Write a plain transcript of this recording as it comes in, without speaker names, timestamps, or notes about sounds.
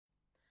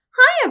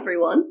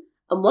everyone,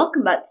 and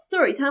welcome back to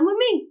Storytime with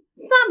me,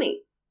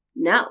 Sammy.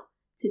 Now,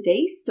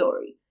 today's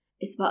story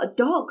is about a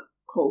dog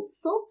called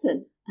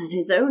Sultan and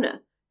his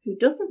owner who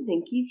doesn't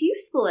think he's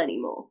useful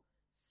anymore.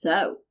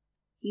 So,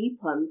 he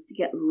plans to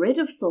get rid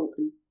of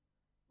Sultan.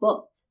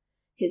 But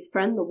his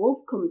friend the wolf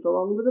comes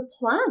along with a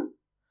plan,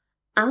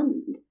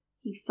 and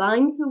he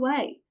finds a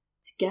way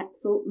to get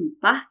Sultan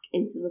back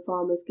into the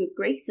farmer's good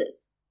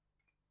graces.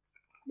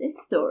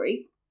 This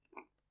story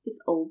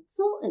is Old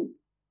Sultan.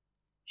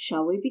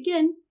 Shall we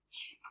begin?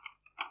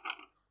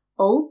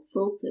 Old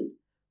Sultan,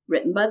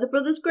 written by the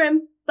Brothers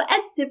Grimm, but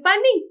edited by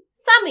me,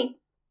 Sammy.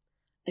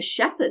 A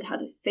shepherd had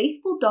a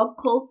faithful dog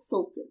called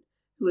Sultan,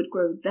 who had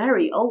grown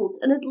very old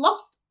and had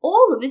lost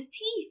all of his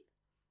teeth.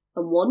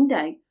 And one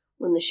day,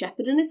 when the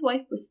shepherd and his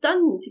wife were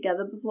standing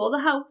together before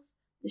the house,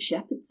 the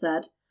shepherd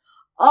said,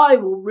 "I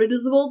will rid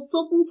us of old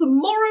Sultan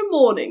tomorrow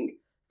morning,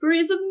 for he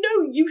is of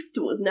no use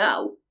to us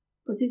now."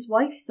 But his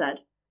wife said,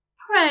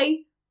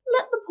 "Pray,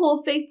 let the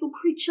poor faithful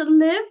creature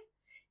live.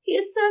 He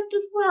has served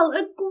us well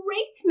a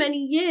great many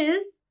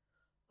years."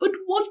 "But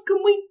what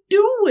can we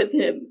do with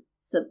him?"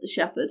 said the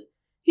shepherd.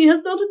 "He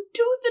has not a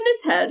tooth in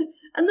his head,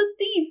 and the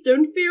thieves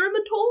don't fear him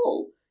at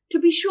all. To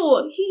be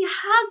sure, he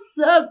has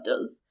served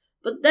us,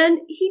 but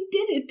then he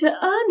did it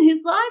to earn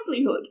his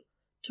livelihood.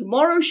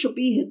 Tomorrow shall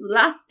be his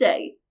last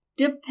day,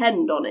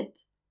 depend on it."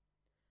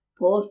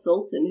 Poor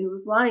Sultan, who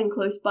was lying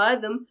close by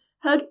them,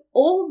 heard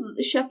all that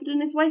the shepherd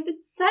and his wife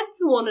had said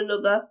to one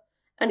another,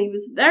 and he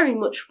was very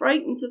much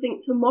frightened to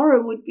think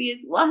tomorrow would be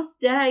his last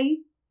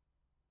day.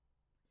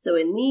 So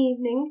in the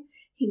evening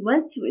he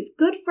went to his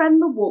good friend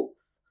the wolf,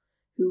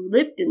 who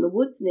lived in the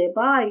woods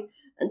nearby,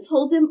 and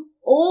told him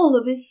all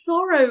of his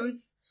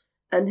sorrows,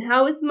 and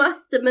how his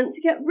master meant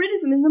to get rid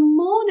of him in the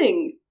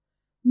morning.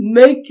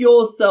 "Make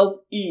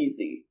yourself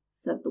easy,"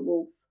 said the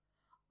wolf.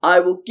 "I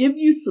will give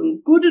you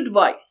some good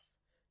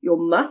advice. Your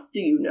master,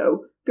 you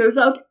know, goes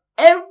out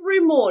every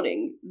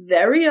morning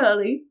very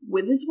early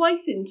with his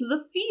wife into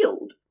the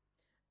field,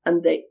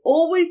 and they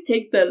always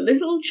take their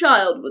little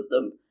child with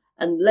them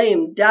and lay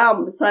him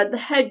down beside the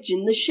hedge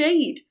in the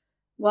shade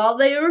while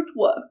they are at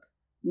work.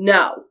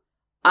 Now,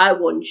 I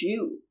want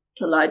you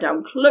to lie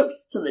down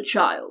close to the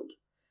child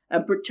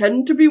and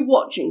pretend to be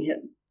watching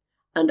him,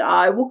 and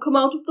I will come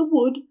out of the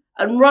wood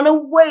and run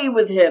away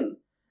with him.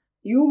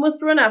 You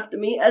must run after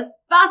me as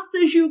fast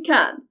as you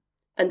can,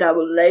 and I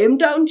will lay him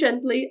down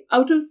gently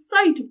out of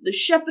sight of the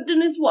shepherd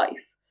and his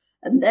wife,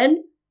 and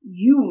then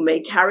you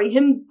may carry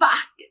him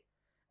back,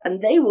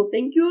 and they will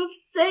think you have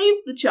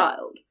saved the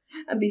child,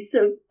 and be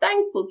so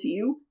thankful to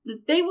you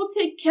that they will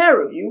take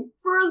care of you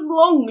for as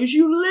long as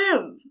you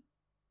live."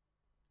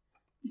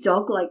 The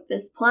dog liked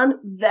this plan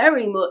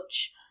very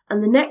much,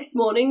 and the next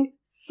morning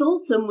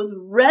Sultan was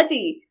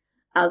ready.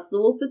 As the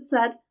wolf had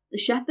said, the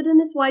shepherd and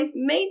his wife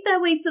made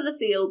their way to the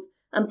field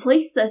and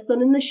placed their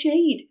son in the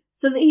shade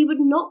so that he would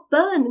not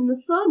burn in the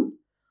sun.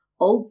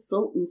 Old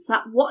Sultan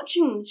sat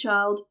watching the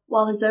child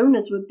while his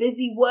owners were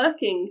busy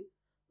working.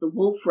 The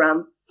wolf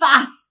ran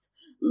fast,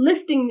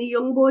 lifting the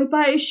young boy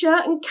by his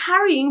shirt and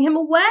carrying him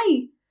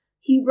away.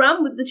 He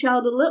ran with the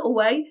child a little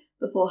way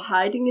before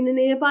hiding in a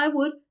nearby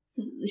wood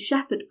so that the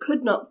shepherd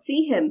could not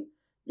see him.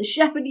 The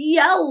shepherd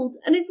yelled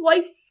and his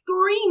wife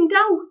screamed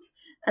out,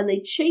 and they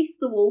chased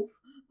the wolf,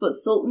 but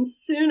Sultan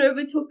soon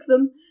overtook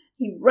them.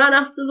 He ran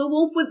after the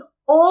wolf with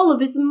all of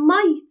his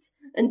might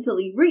until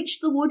he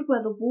reached the wood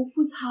where the wolf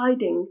was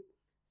hiding.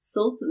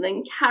 Sultan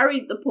then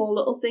carried the poor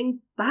little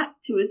thing back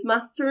to his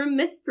master and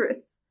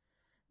mistress.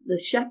 The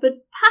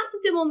shepherd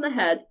patted him on the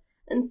head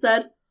and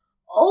said,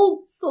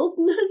 "Old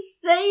Sultan has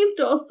saved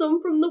our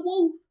son from the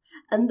wolf,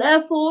 and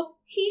therefore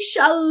he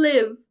shall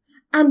live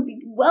and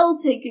be well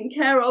taken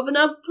care of and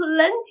have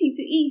plenty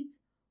to eat.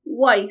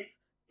 Wife,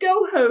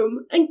 go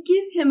home and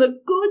give him a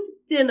good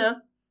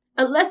dinner,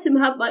 and let him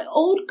have my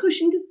old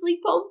cushion to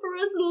sleep on for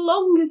as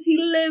long as he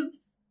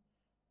lives."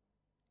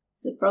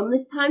 So from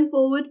this time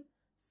forward,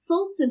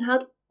 Sultan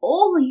had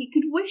all he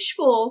could wish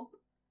for.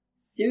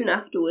 Soon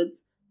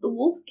afterwards, the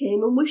wolf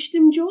came and wished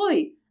him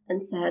joy,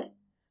 and said,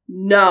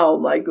 "Now,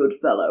 my good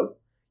fellow,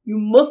 you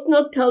must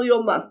not tell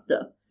your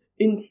master.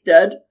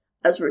 Instead,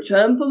 as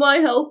return for my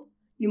help,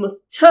 you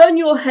must turn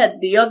your head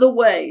the other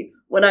way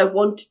when I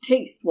want to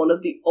taste one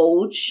of the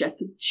old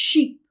shepherd's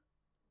sheep."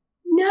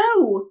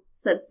 "No,"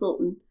 said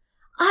Sultan,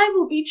 "I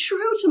will be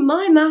true to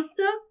my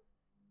master."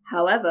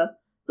 However,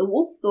 the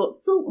wolf thought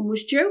Sultan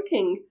was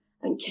joking,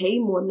 and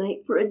came one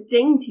night for a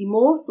dainty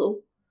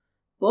morsel.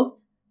 But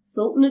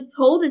Sultan had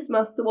told his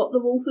master what the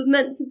wolf had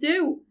meant to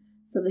do,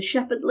 so the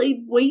shepherd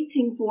lay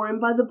waiting for him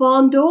by the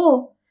barn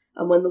door,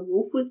 and when the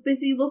wolf was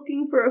busy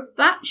looking for a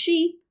fat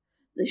sheep,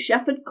 the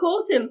shepherd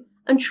caught him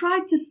and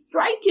tried to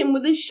strike him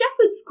with his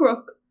shepherd's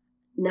crook,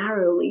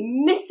 narrowly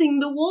missing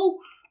the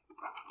wolf.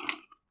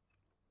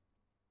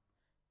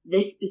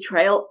 This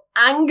betrayal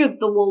angered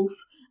the wolf,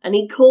 and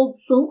he called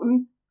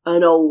Sultan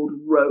an old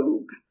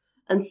rogue,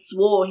 and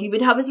swore he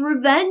would have his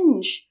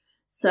revenge.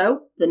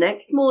 So the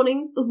next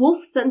morning the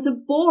wolf sent a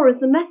boar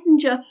as a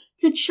messenger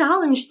to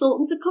challenge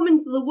Sultan to come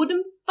into the wood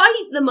and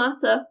fight the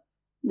matter.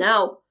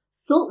 Now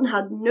Sultan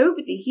had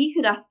nobody he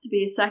could ask to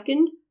be a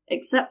second,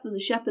 except for the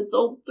shepherd's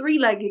old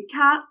three-legged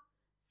cat,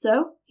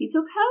 so he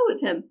took her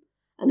with him,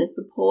 and as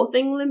the poor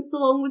thing limped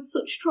along with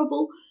such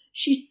trouble,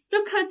 she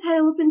stuck her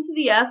tail up into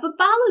the air for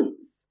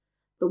balance.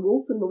 The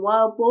wolf and the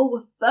wild boar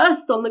were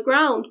first on the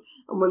ground,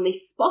 and when they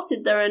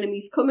spotted their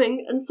enemies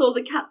coming and saw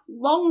the cat's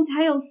long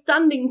tail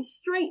standing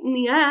straight in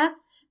the air,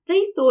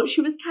 they thought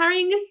she was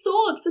carrying a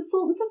sword for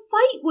Sultan to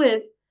fight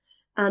with.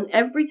 And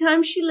every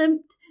time she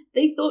limped,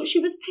 they thought she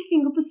was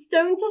picking up a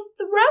stone to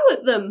throw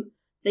at them.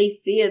 They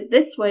feared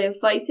this way of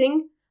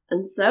fighting,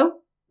 and so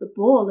the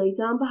boar lay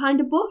down behind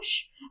a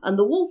bush, and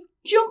the wolf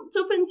jumped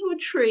up into a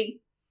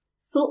tree.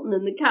 Sultan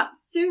and the cat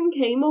soon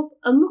came up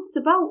and looked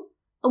about,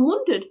 and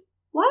wondered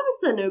why was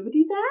there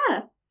nobody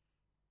there.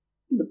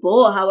 The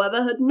boar,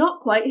 however, had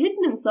not quite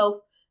hidden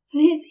himself, for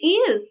his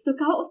ears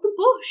stuck out of the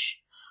bush,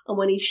 and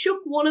when he shook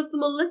one of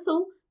them a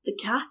little, the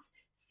cat,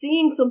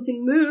 seeing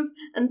something move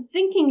and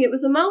thinking it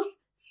was a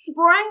mouse,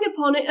 sprang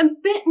upon it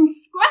and bit and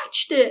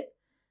scratched it.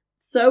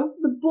 So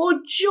the boar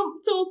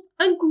jumped up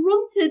and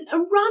grunted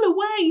and ran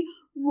away,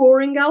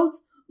 roaring out,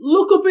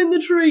 "Look up in the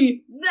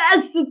tree!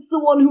 There sits the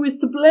one who is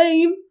to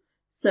blame!"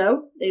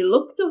 So they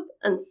looked up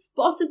and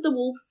spotted the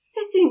wolf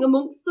sitting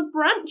amongst the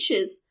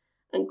branches,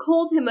 and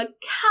called him a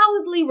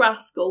cowardly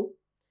rascal,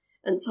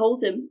 and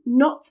told him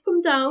not to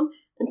come down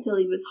until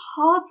he was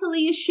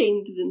heartily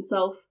ashamed of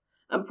himself,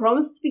 and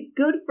promised to be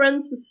good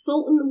friends with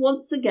Sultan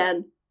once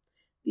again.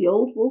 The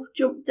old wolf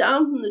jumped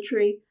down from the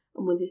tree,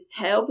 and with his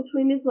tail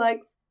between his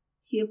legs,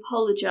 he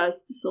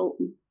apologized to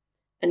Sultan,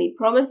 and he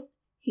promised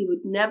he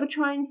would never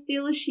try and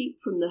steal a sheep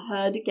from the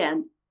herd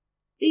again.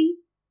 The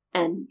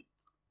end.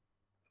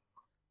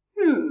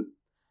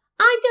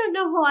 I don't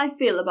know how I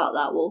feel about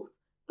that wolf,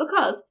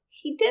 because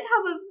he did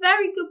have a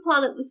very good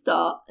plan at the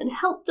start and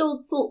helped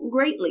old Sultan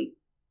greatly.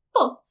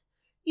 But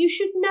you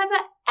should never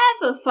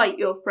ever fight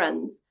your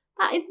friends.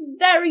 That is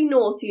very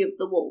naughty of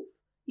the wolf.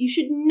 You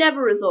should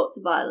never resort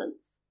to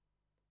violence.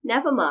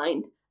 Never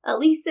mind, at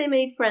least they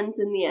made friends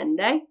in the end,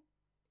 eh?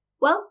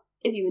 Well,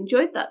 if you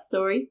enjoyed that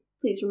story,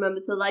 please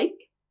remember to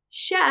like,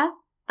 share,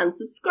 and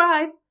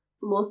subscribe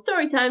for more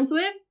story times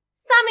with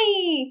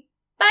Sammy!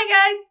 Bye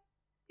guys!